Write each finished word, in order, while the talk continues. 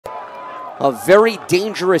a very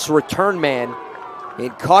dangerous return man in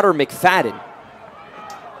Carter McFadden.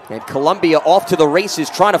 And Columbia off to the races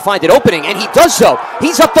trying to find an opening, and he does so.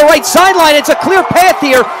 He's up the right sideline. It's a clear path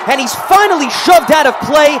here, and he's finally shoved out of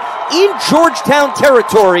play in Georgetown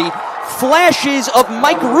territory. Flashes of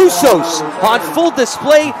Mike Russos on full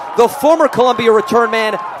display, the former Columbia return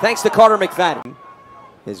man, thanks to Carter McFadden.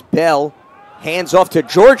 As Bell hands off to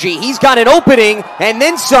Georgie, he's got an opening, and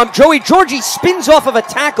then some. Joey Georgie spins off of a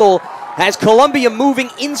tackle, has Columbia moving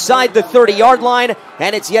inside the 30-yard line,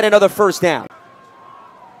 and it's yet another first down.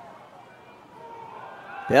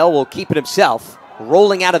 Bell will keep it himself,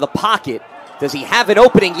 rolling out of the pocket. Does he have an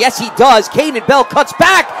opening? Yes, he does. Caden Bell cuts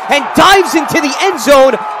back and dives into the end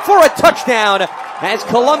zone for a touchdown as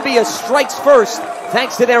Columbia strikes first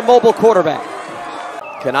thanks to their mobile quarterback.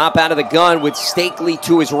 Knopp out of the gun with Stakely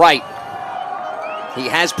to his right. He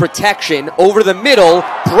has protection over the middle,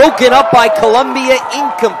 broken up by Columbia,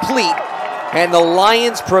 incomplete. And the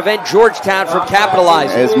Lions prevent Georgetown from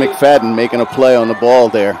capitalizing. As McFadden making a play on the ball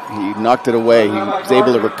there. He knocked it away. He was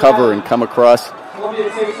able to recover and come across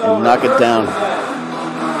and knock it down.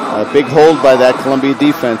 A big hold by that Columbia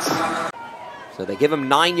defense. So they give him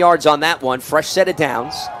 9 yards on that one. Fresh set of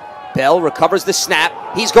downs. Bell recovers the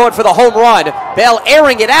snap. He's going for the home run. Bell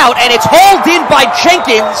airing it out, and it's hauled in by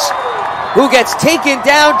Jenkins, who gets taken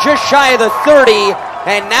down just shy of the 30.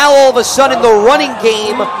 And now all of a sudden the running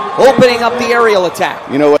game opening up the aerial attack.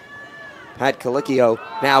 You know what? Pat Colicchio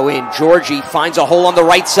now in. Georgie finds a hole on the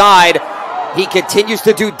right side. He continues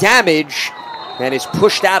to do damage and is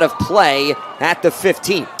pushed out of play at the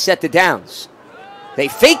 15. Set the downs. They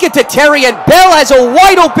fake it to Terry, and Bell has a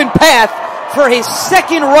wide open path for his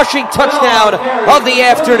second rushing touchdown of the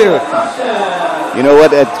afternoon. You know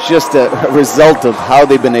what? It's just a result of how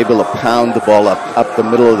they've been able to pound the ball up the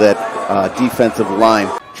middle of that defensive line.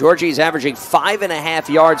 Georgie's averaging 5.5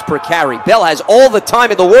 yards per carry. Bell has all the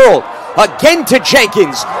time in the world. Again to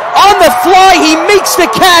Jenkins. On the fly, he makes the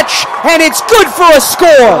catch, and it's good for a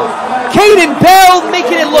score. Caden Bell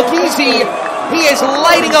making it look easy. He is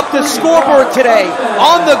lighting up the scoreboard today,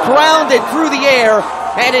 on the ground and through the air,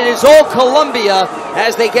 and it is all Columbia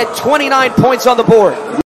as they get 29 points on the board.